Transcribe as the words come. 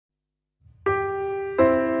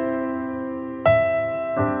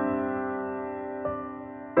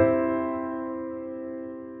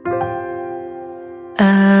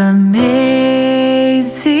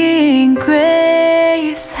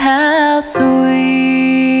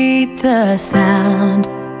sweet the sound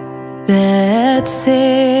that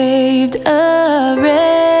saved a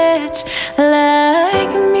wretch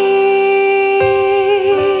like me.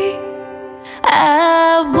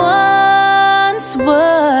 I once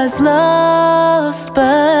was lost,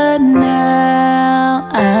 but now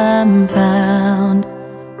I'm found.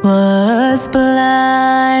 Was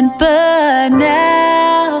blind, but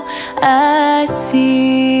now I see.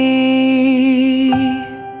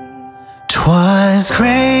 'Twas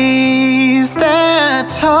grace that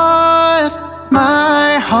taught my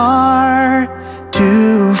heart to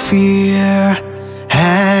fear,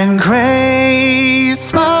 and grace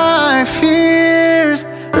my fears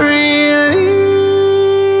relieved.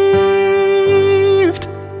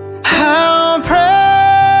 How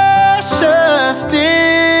precious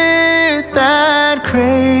did that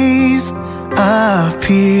grace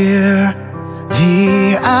appear the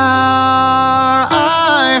hour I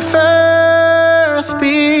first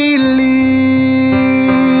believed.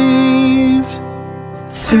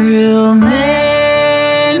 Through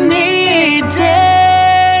many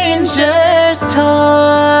dangers,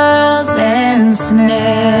 toils, and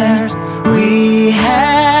snares, we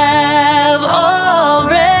have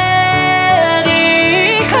already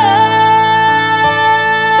come.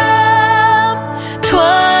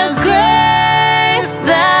 'Twas grace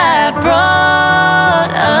that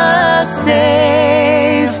brought us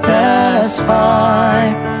safe thus far,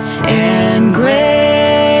 and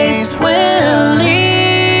grace will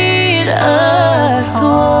lead us home.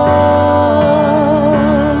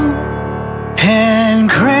 And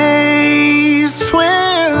grace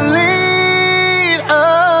will lead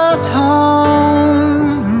us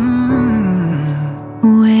home.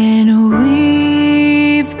 When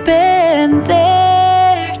we've been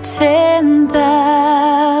there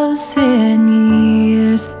 10,000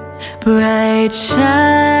 years, bright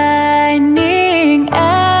shining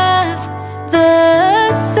as the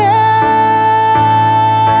sun,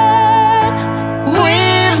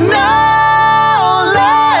 We've no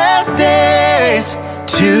last days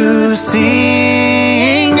to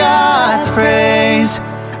sing God's praise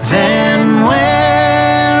than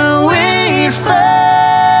when we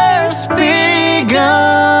first begun.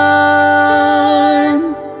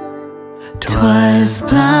 'Twas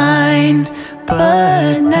blind,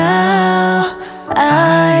 but now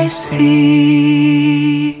I see.